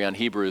commentary on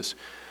Hebrews,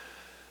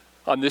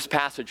 on this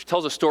passage,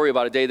 tells a story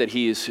about a day that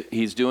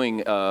he's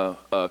doing a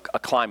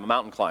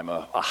mountain climb,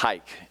 a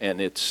hike, and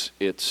it's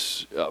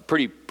a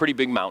pretty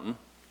big mountain,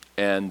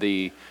 and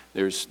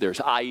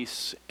there's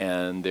ice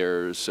and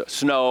there's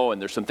snow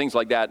and there's some things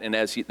like that. And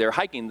as they're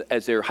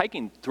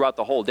hiking throughout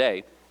the whole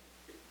day,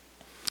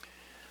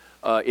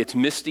 it's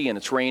misty and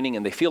it's raining,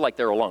 and they feel like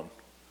they're alone.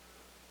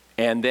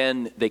 And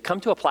then they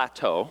come to a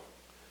plateau.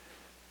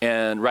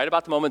 And right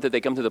about the moment that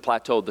they come to the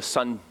plateau, the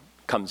sun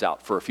comes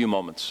out for a few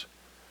moments.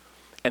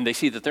 And they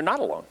see that they're not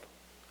alone.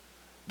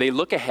 They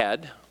look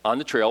ahead on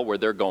the trail where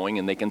they're going,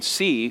 and they can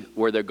see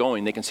where they're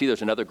going. They can see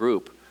there's another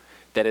group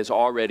that is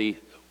already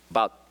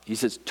about, he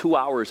says, 2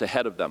 hours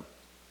ahead of them.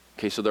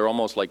 Okay, so they're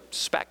almost like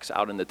specks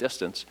out in the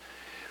distance.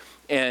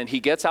 And he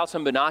gets out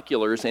some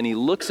binoculars, and he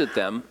looks at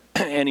them,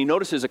 and he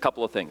notices a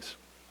couple of things.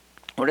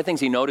 One of the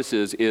things he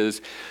notices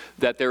is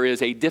that there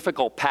is a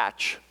difficult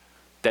patch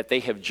that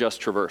they have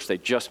just traversed. They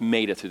just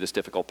made it through this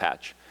difficult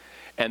patch.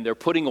 And they're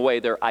putting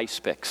away their ice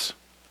picks.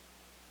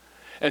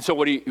 And so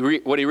what he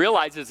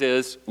realizes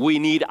is, we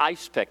need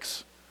ice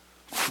picks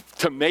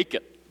to make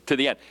it to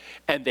the end.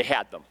 And they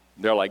had them.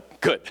 They're like,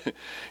 good.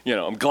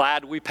 I'm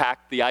glad we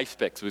packed the ice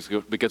picks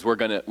because we're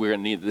gonna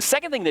need it. The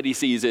second thing that he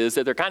sees is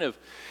that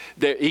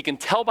he can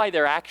tell by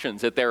their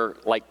actions that they're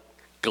like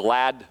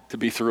glad to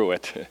be through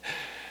it.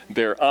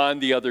 They're on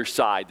the other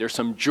side. There's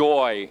some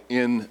joy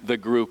in the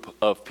group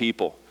of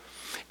people.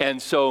 And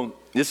so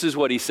this is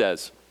what he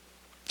says.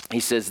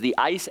 He says, the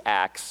ice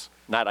axe,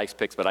 not ice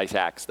picks, but ice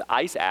axe, the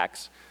ice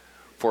axe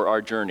for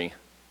our journey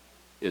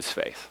is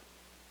faith.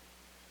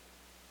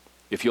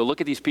 If you'll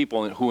look at these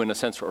people who, in a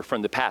sense, are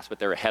from the past, but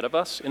they're ahead of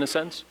us, in a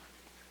sense,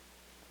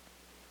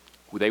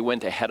 they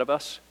went ahead of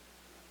us.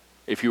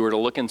 If you were to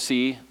look and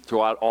see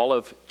throughout all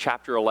of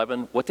chapter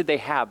 11, what did they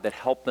have that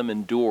helped them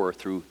endure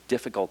through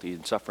difficulty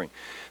and suffering?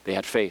 They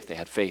had faith, they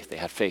had faith, they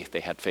had faith,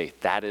 they had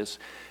faith. That is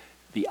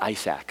the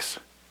ice axe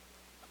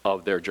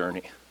of their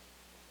journey.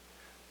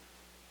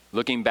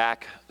 Looking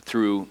back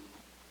through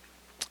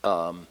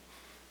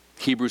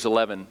Hebrews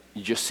 11,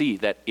 you just see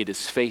that it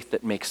is faith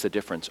that makes the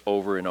difference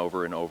over and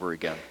over and over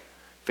again.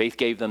 Faith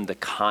gave them the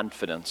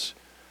confidence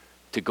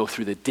to go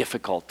through the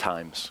difficult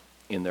times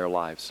in their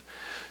lives.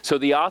 So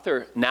the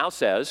author now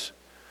says,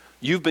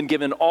 you've been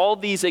given all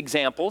these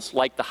examples,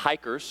 like the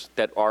hikers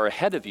that are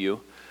ahead of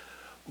you,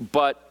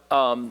 but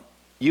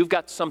you've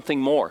got something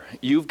more.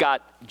 You've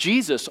got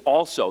Jesus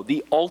also,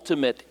 the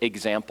ultimate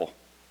example.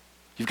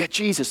 You've got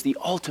Jesus, the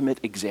ultimate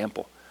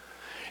example.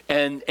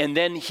 And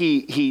then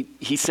he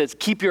says,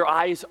 keep your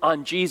eyes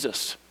on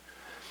Jesus.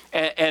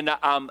 And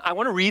I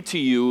want to read to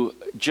you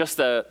just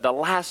the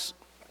last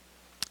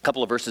a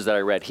couple of verses that I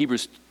read,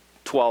 Hebrews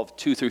 12,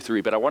 2 through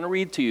 3. But I want to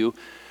read to you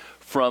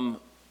from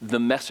the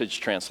Message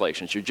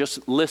translations. You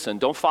just listen.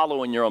 Don't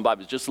follow in your own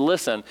Bibles. Just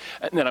listen,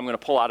 and then I'm going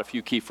to pull out a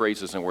few key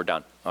phrases, and we're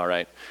done. All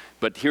right?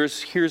 But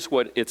here's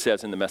what it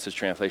says in the Message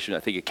translation. I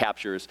think it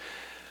captures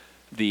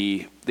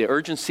the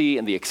urgency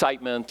and the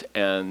excitement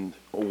and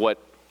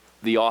what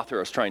the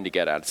author is trying to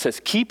get at. It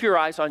says, keep your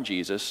eyes on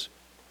Jesus,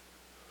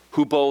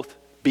 who both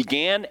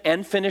began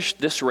and finished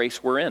this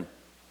race we're in.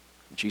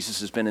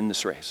 Jesus has been in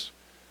this race.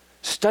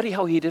 Study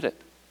how he did it.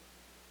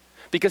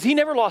 Because he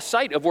never lost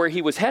sight of where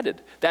he was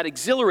headed, that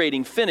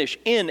exhilarating finish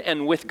in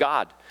and with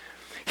God.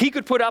 He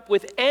could put up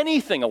with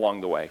anything along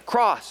the way,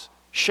 cross,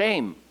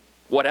 shame,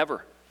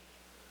 whatever.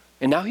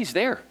 And now he's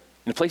there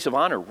in a place of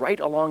honor right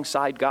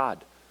alongside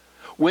God.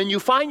 When you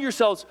find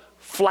yourselves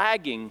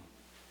flagging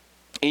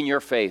in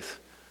your faith,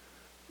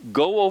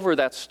 go over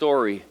that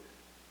story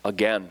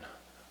again,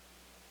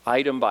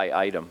 item by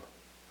item,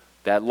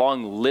 that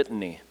long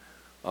litany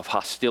of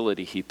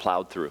hostility he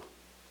plowed through.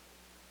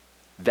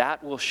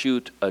 That will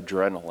shoot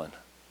adrenaline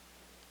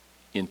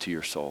into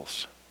your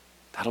souls.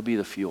 That'll be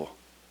the fuel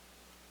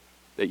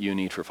that you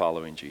need for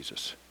following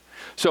Jesus.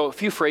 So a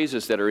few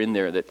phrases that are in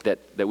there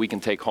that we can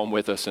take home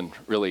with us and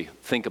really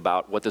think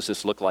about what does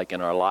this look like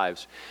in our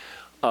lives.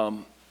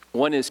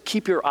 One is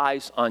keep your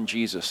eyes on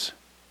Jesus.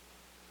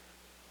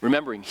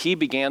 Remembering, he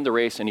began the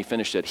race and he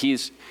finished it.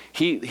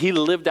 He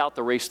lived out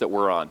the race that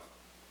we're on.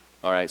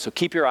 All right, so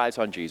keep your eyes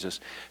on Jesus.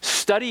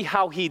 Study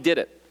how he did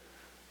it.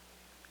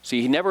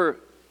 See,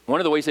 one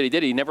of the ways that he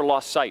did it, he never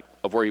lost sight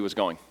of where he was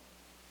going,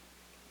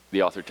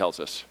 the author tells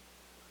us.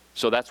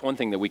 So that's one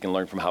thing that we can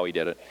learn from how he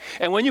did it.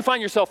 And when you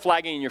find yourself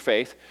flagging in your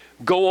faith,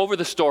 go over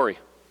the story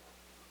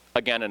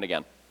again and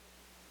again,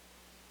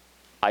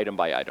 item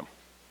by item.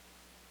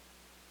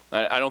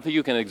 I don't think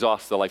you can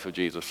exhaust the life of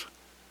Jesus.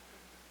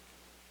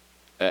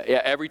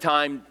 Every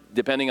time,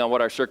 depending on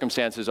what our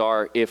circumstances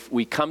are, if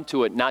we come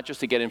to it not just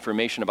to get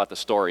information about the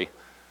story,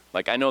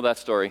 like I know that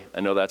story,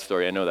 I know that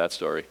story, I know that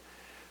story,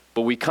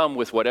 but we come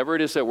with whatever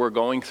it is that we're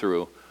going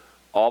through,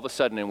 all of a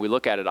sudden, and we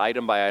look at it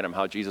item by item,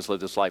 how Jesus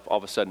lived his life, all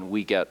of a sudden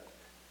we get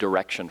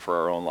direction for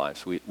our own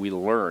lives. We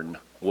learn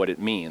what it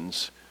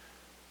means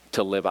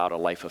to live out a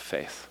life of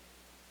faith.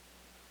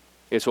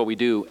 It's what we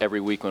do every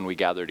week when we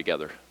gather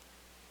together.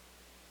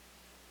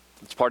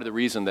 It's part of the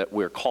reason that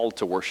we're called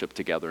to worship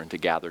together and to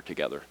gather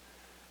together,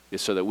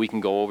 is so that we can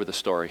go over the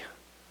story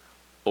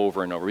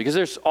over and over. Because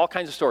there's all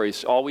kinds of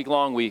stories. All week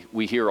long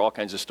we hear all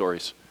kinds of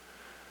stories.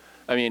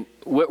 I mean,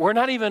 we're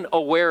not even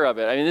aware of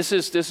it. I mean, this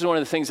is one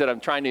of the things that I'm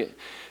trying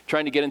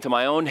to get into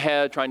my own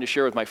head, trying to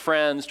share with my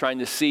friends, trying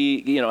to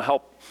see,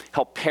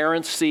 help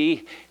parents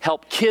see,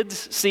 help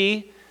kids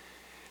see.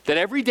 That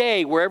every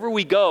day, wherever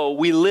we go,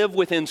 we live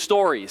within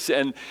stories.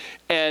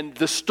 And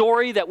the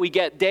story that we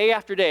get day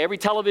after day, every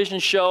television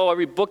show,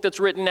 every book that's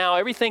written now,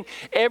 everything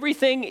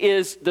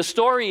is, the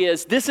story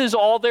is, this is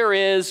all there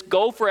is.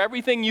 Go for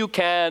everything you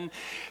can.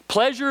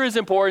 Pleasure is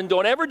important.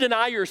 Don't ever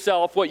deny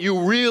yourself what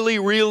you really,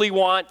 really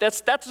want.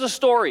 That's the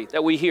story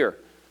that we hear.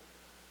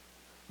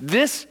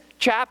 This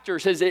chapter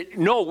says,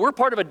 no, we're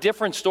part of a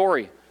different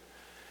story.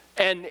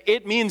 And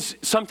it means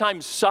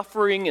sometimes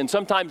suffering and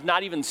sometimes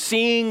not even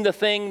seeing the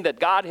thing that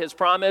God has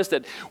promised,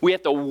 that we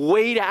have to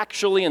wait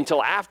actually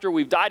until after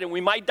we've died, and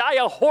we might die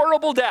a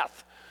horrible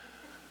death.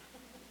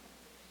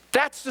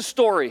 That's the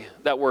story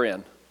that we're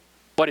in.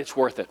 But it's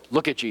worth it.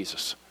 Look at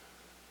Jesus.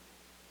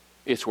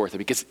 It's worth it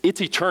because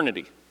it's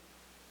eternity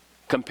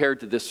compared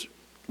to this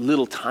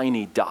little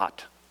tiny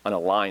dot on a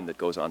line that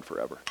goes on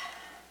forever.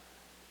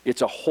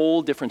 It's a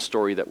whole different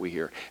story that we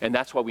hear. And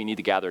that's why we need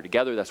to gather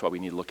together. That's why we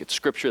need to look at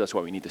Scripture. That's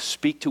why we need to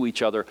speak to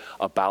each other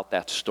about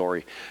that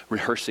story,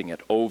 rehearsing it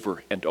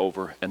over and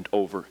over and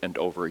over and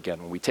over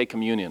again. When we take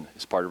communion,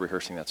 it's part of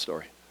rehearsing that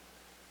story.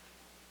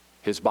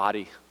 His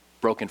body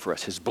broken for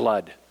us, his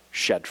blood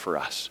shed for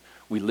us.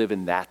 We live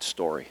in that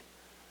story.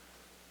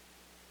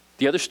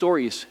 The other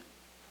stories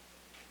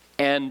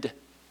end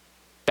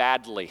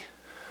badly.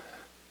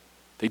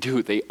 They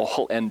do. They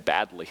all end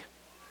badly.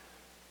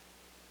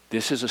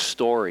 This is a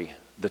story,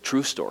 the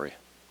true story,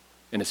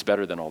 and it's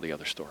better than all the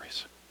other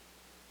stories.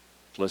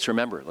 So let's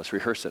remember it. Let's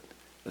rehearse it.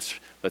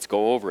 Let's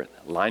go over it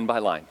line by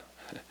line,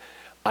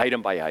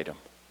 item by item,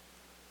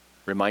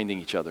 reminding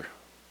each other,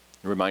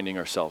 reminding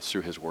ourselves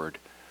through his word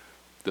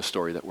the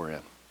story that we're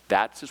in.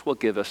 That is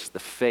what gives us the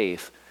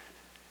faith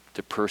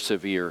to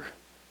persevere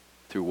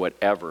through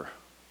whatever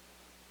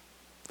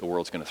the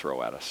world's going to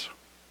throw at us.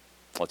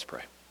 Let's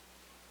pray.